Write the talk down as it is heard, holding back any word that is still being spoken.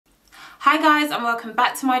Hi guys, and welcome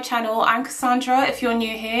back to my channel. I'm Cassandra if you're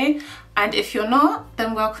new here, and if you're not,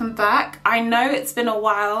 then welcome back. I know it's been a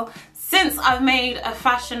while since I've made a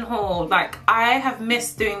fashion haul. Like, I have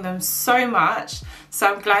missed doing them so much, so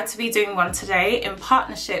I'm glad to be doing one today in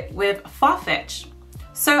partnership with Farfetch.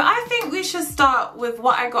 So I think we should start with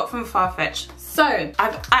what I got from Farfetch. So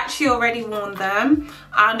I've actually already worn them,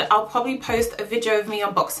 and I'll probably post a video of me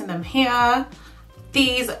unboxing them here.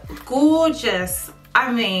 These gorgeous, I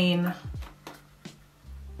mean,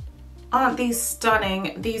 aren't these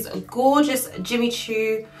stunning? These gorgeous Jimmy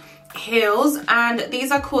Choo heels, and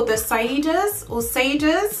these are called the Saidas or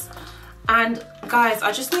Saidas. And guys,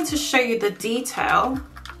 I just need to show you the detail.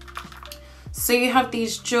 So you have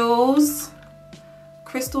these jewels,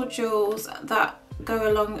 crystal jewels that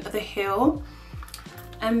go along the heel,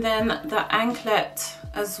 and then the anklet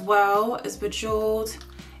as well is bejeweled,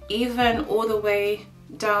 even all the way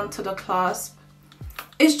down to the clasp.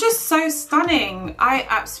 It's just so stunning. I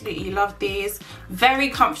absolutely love these. Very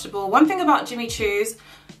comfortable. One thing about Jimmy Choo's,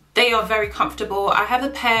 they are very comfortable. I have a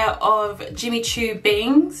pair of Jimmy Choo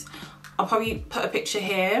Bings. I'll probably put a picture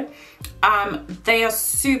here. They are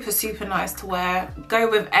super nice to wear. Go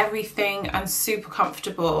with everything and super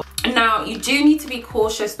comfortable. Now, you do need to be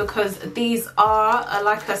cautious because these are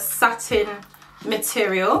like a satin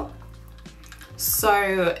material.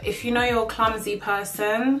 So if you know you're a clumsy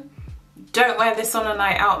person, don't wear this on a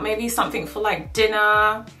night out. Maybe something for like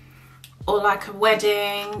dinner or like a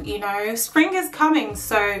wedding, you know. Spring is coming,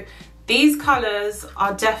 so these colors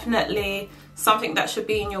are definitely something that should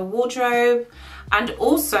be in your wardrobe. And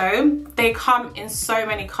also they come in so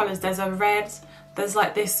many colors. There's a red, there's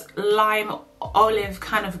like this lime olive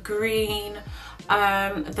kind of green,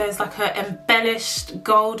 there's like an embellished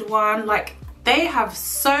gold one. Like, they have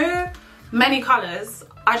so many colors.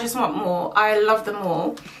 I just want more. I love them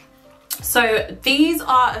all. So these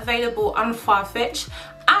are available on Farfetch,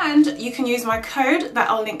 and you can use my code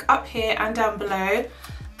that I'll link up here and down below.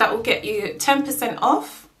 That will get you 10%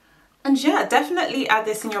 off. And yeah, definitely add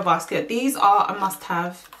this in your basket. These are a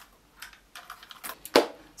must-have.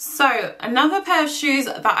 So another pair of shoes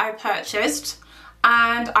that I purchased,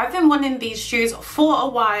 and I've been wanting these shoes for a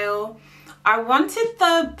while. I wanted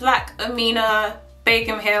the black Amina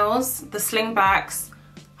Begum heels, the slingbacks.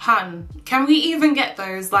 Hun, can we even get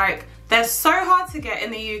those? Like, they're so hard to get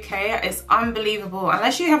in the UK, it's unbelievable.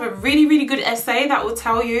 Unless you have a really good essay that will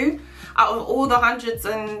tell you, out of all the hundreds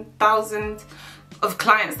and thousands of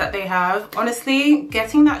clients that they have, honestly,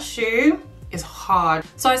 getting that shoe is hard.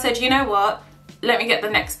 So I said, you know what? Let me get the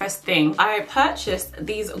next best thing. I purchased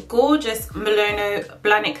these gorgeous Manolo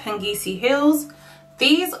Blahnik Hangisi heels.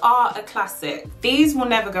 These are a classic. These will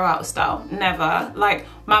never go out of style, never. Like,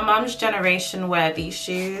 my mum's generation wear these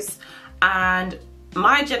shoes, and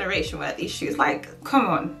my generation wear these shoes. Like, come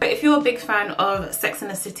on. But if you're a big fan of Sex and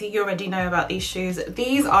the City, you already know about these shoes.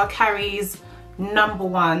 These are Carrie's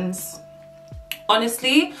 #1s,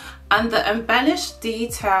 honestly. And the embellished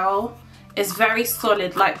detail is very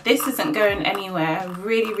solid. Like, this isn't going anywhere.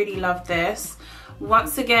 really love this.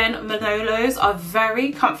 Once again, Manolos are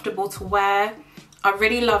very comfortable to wear. I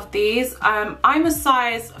really love these. I'm a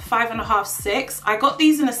size 5.5, 6. I got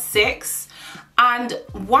these in a 6, and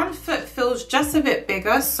one foot feels just a bit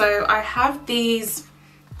bigger. So I have these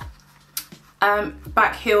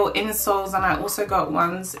back heel insoles, and I also got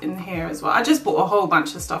ones in here as well. I just bought a whole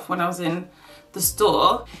bunch of stuff when I was in the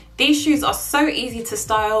store. These shoes are so easy to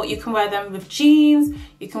style. You can wear them with jeans,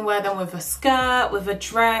 you can wear them with a skirt, with a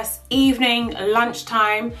dress, evening,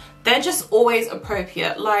 lunchtime. They're just always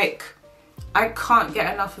appropriate. Like, I can't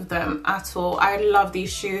get enough of them at all. I love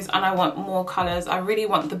these shoes, and I want more colors. I really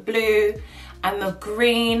want the blue and the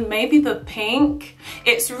green, maybe the pink.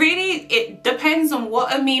 It depends on what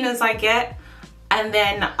Aminas I get, and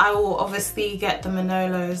then I will obviously get the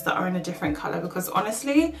Manolos that are in a different color, because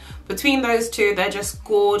honestly, between those two, they're just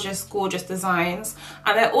gorgeous designs.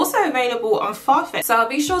 And they're also available on Farfetch. So I'll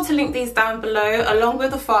be sure to link these down below, along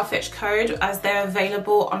with the Farfetch code, as they're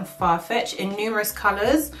available on Farfetch in numerous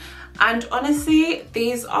colors. And honestly,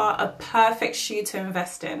 these are a perfect shoe to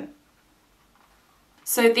invest in.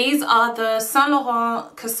 So these are the Saint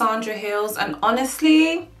Laurent Cassandra heels, and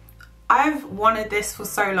honestly, I've wanted this for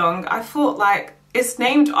so long. I thought, like, it's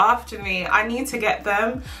named after me. I need to get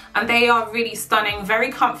them, and they are really stunning, very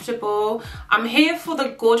comfortable. I'm here for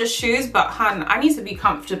the gorgeous shoes, but hun, I need to be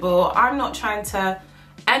comfortable. I'm not trying to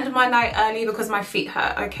end my night early because my feet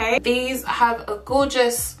hurt, okay? These have a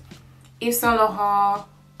gorgeous Yves Saint Laurent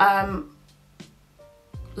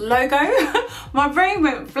logo. My brain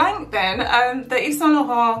went blank then. The Yves Saint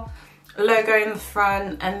Laurent logo in the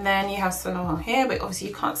front, and then you have Saint Laurent here, but obviously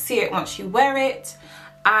you can't see it once you wear it.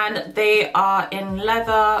 and they are in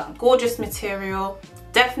leather, gorgeous material,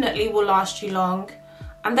 definitely will last you long,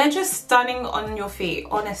 and they're just stunning on your feet.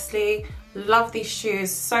 Honestly, love these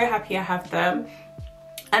shoes, so happy I have them,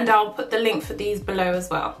 and I'll put the link for these below as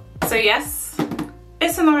well. So yes,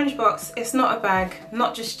 it's an orange box, it's not a bag,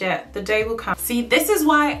 not just yet, the day will come. See, this is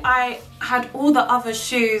why I had all the other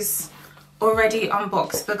shoes already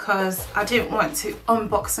unboxed, because I didn't want to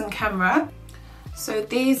unbox on camera. So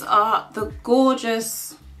these are the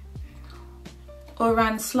gorgeous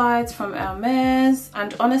Oran slides from Hèrmes,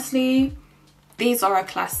 and honestly, these are a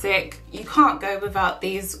classic. You can't go without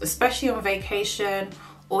these, especially on vacation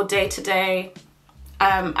or day-to-day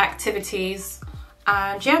activities.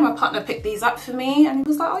 And yeah, my partner picked these up for me and he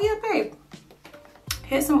was like, oh yeah, babe,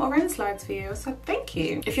 here's some Oran slides for you. I said, thank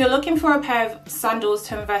you. If you're looking for a pair of sandals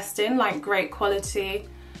to invest in, like great quality,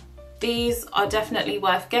 these are definitely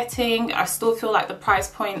worth getting. I still feel like the price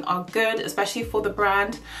point are good, especially for the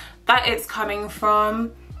brand that it's coming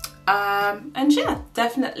from. And yeah,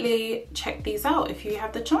 definitely check these out if you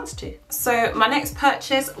have the chance to. So my next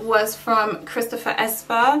purchase was from Christopher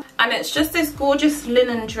Esber, and it's just this gorgeous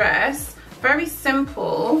linen dress, very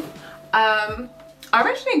simple. I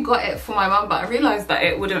originally got it for my mum, but I realized that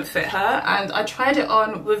it wouldn't fit her, and I tried it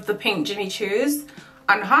on with the pink Jimmy Choos,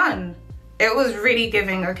 and hun, it was really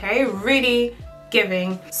giving, okay? Really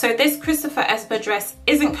giving. So this Christopher Esber dress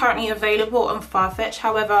isn't currently available on FARFETCH.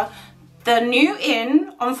 However, the new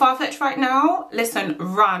in on FARFETCH right now, listen,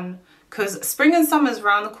 run, because spring and summer's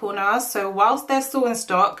around the corner. So whilst they're still in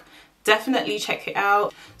stock, definitely check it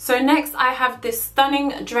out. So next I have this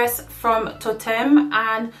stunning dress from Totem,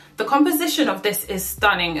 and the composition of this is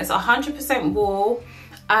stunning. It's 100% wool.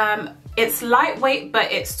 It's lightweight,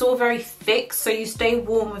 but it's still very thick, so you stay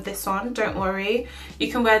warm with this on, don't worry.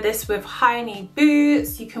 You can wear this with high knee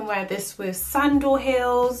boots, you can wear this with sandal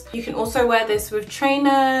heels, you can also wear this with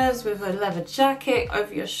trainers, with a leather jacket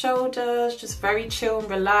over your shoulders, just very chill and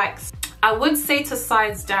relaxed. I would say to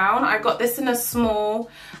size down. I got this in a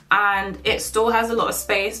small and it still has a lot of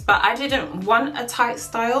space, but I didn't want a tight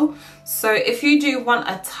style. So if you do want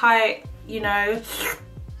a tight, you know,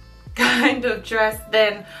 kind of dress,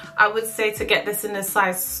 then I would say to get this in a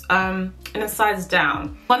size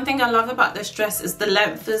down. One thing I love about this dress is the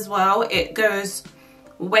length as well. It goes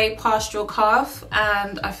way past your calf,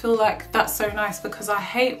 and I feel like that's so nice, because I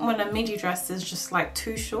hate when a midi dress is just like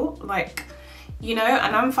too short, like, you know,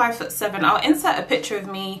 and I'm 5'7". I'll insert a picture of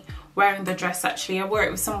me wearing the dress. Actually, I wore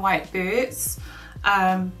it with some white boots.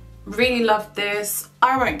 Really love this.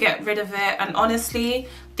 I won't get rid of it, and honestly,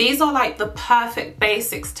 these are like the perfect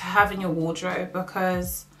basics to have in your wardrobe,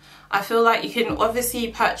 because I feel like you can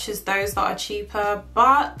obviously purchase those that are cheaper,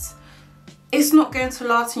 but it's not going to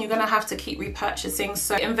last and you're going to have to keep repurchasing.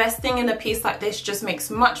 So investing in a piece like this just makes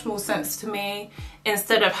much more sense to me,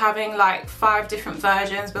 instead of having like 5 different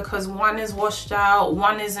versions, because one is washed out,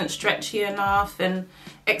 one isn't stretchy enough, and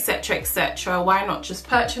etc, etc. Why not just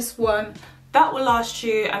purchase one that will last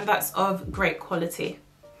you and that's of great quality?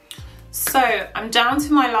 So I'm down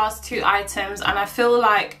to my last 2 items, and I feel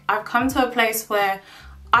like I've come to a place where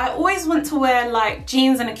I always want to wear like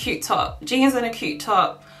jeans and a cute top, jeans and a cute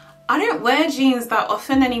top. I don't wear jeans that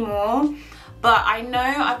often anymore, but I know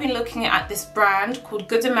I've been looking at this brand called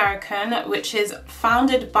Good American, which is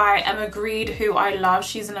founded by Emma Greed, who I love.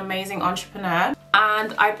 She's an amazing entrepreneur,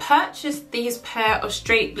 and I purchased these pair of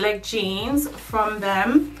straight leg jeans from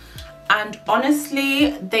them, and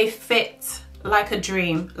honestly they fit like a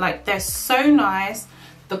dream. Like, they're so nice.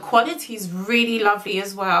 The quality is really lovely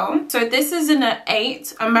as well. So this is in an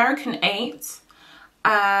 8, American 8,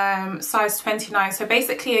 size 29, so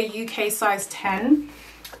basically a UK size 10,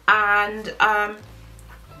 and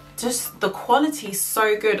just the quality is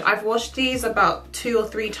so good. I've washed these about 2 or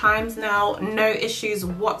 3 times now, no issues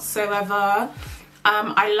whatsoever.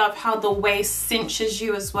 I love how the waist cinches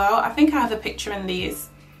you as well. I think I have a picture in these,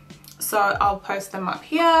 so I'll post them up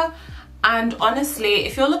here. And honestly,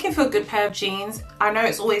 if you're looking for a good pair of jeans, I know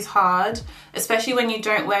it's always hard, especially when you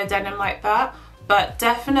don't wear denim like that, but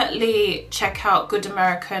definitely check out Good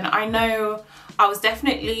American. I know I was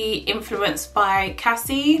definitely influenced by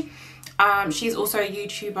Cassie. She's also a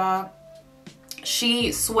YouTuber.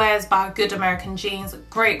 She swears by Good American jeans,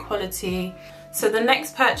 great quality. So the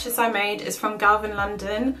next purchase I made is from Galvin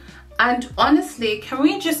London, and honestly, can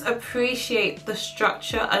we just appreciate the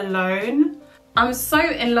structure alone? I'm so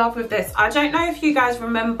in love with this. I don't know if you guys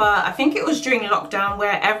remember, I think it was during lockdown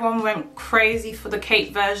where everyone went crazy for the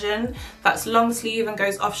cape version that's long sleeve and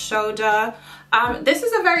goes off shoulder. This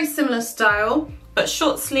is a very similar style, but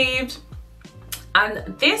short sleeved,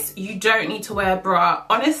 and this you don't need to wear a bra.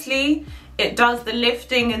 Honestly, It does the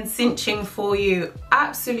lifting and cinching for you.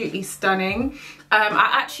 Absolutely stunning. I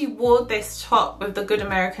actually wore this top with the Good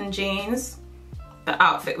American jeans. The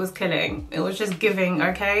outfit was killing. It was just giving,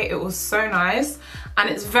 okay? It was so nice. And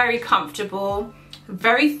it's very comfortable,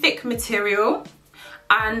 very thick material.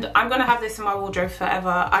 And I'm gonna have this in my wardrobe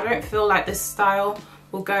forever. I don't feel like this style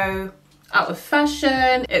will go out of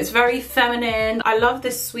fashion. It's very feminine. I love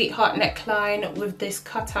this sweetheart neckline with this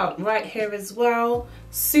cutout right here as well.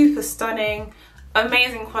 Super stunning,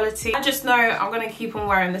 amazing quality. I just know I'm gonna keep on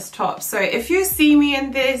wearing this top. So if you see me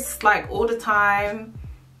in this like all the time,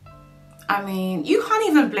 I mean, you can't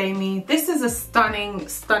even blame me. This is a stunning,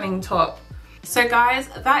 stunning top. So guys,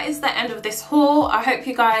 that is the end of this haul. I hope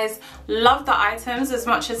you guys love the items as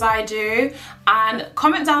much as I do, and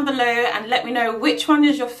comment down below and let me know which one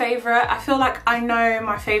is your favorite. I feel like I know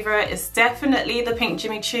my favorite is definitely the pink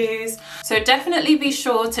Jimmy Choos. So definitely be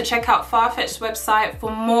sure to check out Farfetch's website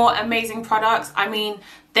for more amazing products. I mean,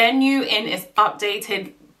 their new in is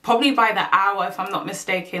updated probably by the hour if I'm not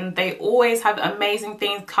mistaken. They always have amazing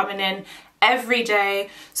things coming in every day,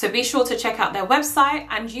 so be sure to check out their website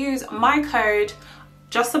and use my code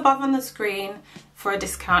just above on the screen for a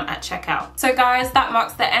discount at checkout. So guys, that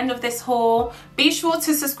marks the end of this haul. Be sure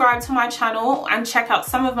to subscribe to my channel and check out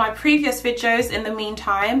some of my previous videos in the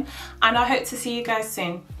meantime, and I hope to see you guys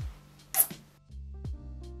soon.